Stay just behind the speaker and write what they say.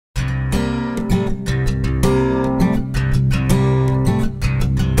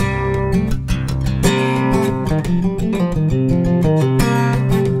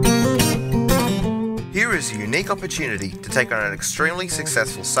opportunity to take on an extremely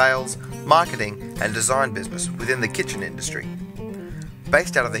successful sales, marketing and design business within the kitchen industry.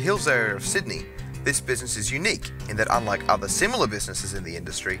 Based out of the Hills area of Sydney, this business is unique in that, unlike other similar businesses in the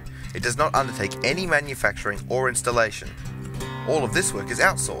industry, it does not undertake any manufacturing or installation. All of this work is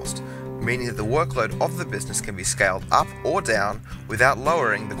outsourced, meaning that the workload of the business can be scaled up or down without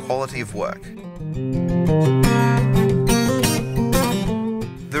lowering the quality of work.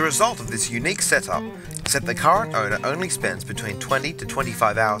 The result of this unique setup is that the current owner only spends between 20 to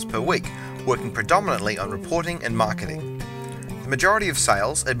 25 hours per week working predominantly on reporting and marketing. The majority of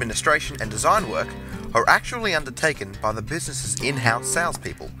sales, administration and design work are actually undertaken by the business's in-house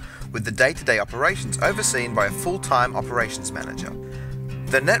salespeople, with the day-to-day operations overseen by a full-time operations manager.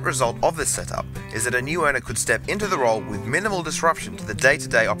 The net result of this setup is that a new owner could step into the role with minimal disruption to the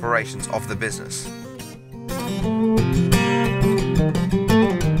day-to-day operations of the business.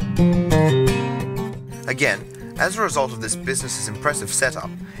 Again, as a result of this business's impressive setup,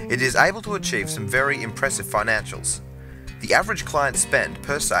 it is able to achieve some very impressive financials. The average client spend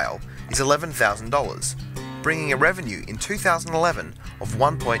per sale is $11,000, bringing a revenue in 2011 of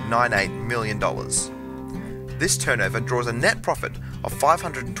 $1.98 million. This turnover draws a net profit of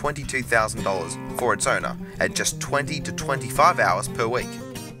 $522,000 for its owner at just 20 to 25 hours per week.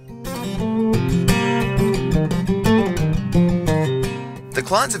 The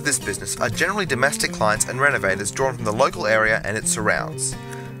clients of this business are generally domestic clients and renovators drawn from the local area and its surrounds.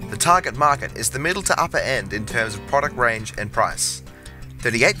 The target market is the middle to upper end in terms of product range and price.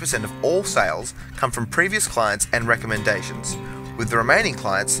 38% of all sales come from previous clients and recommendations, with the remaining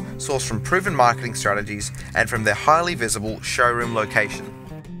clients sourced from proven marketing strategies and from their highly visible showroom location.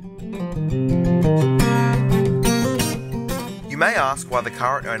 You may ask why the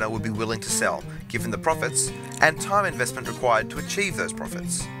current owner would be willing to sell, given the profits and time investment required to achieve those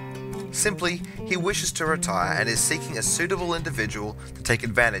profits. Simply, he wishes to retire and is seeking a suitable individual to take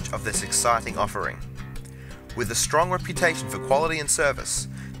advantage of this exciting offering. With a strong reputation for quality and service,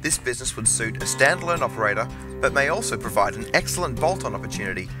 this business would suit a standalone operator, but may also provide an excellent bolt-on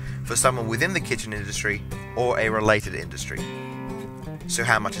opportunity for someone within the kitchen industry or a related industry. So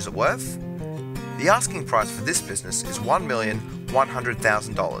how much is it worth? The asking price for this business is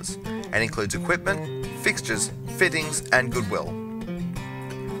 $1,100,000 and includes equipment, fixtures, fittings and goodwill.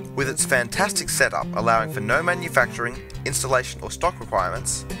 With its fantastic setup allowing for no manufacturing, installation or stock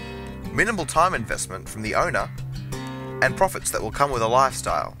requirements, minimal time investment from the owner, and profits that will come with a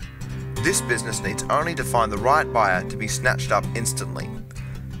lifestyle, this business needs only to find the right buyer to be snatched up instantly.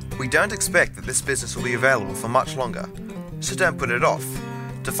 We don't expect that this business will be available for much longer, so don't put it off.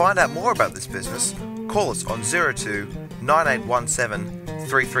 To find out more about this business, call us on 02 9817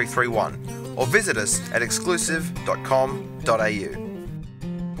 3331 or visit us at xclusive.com.au.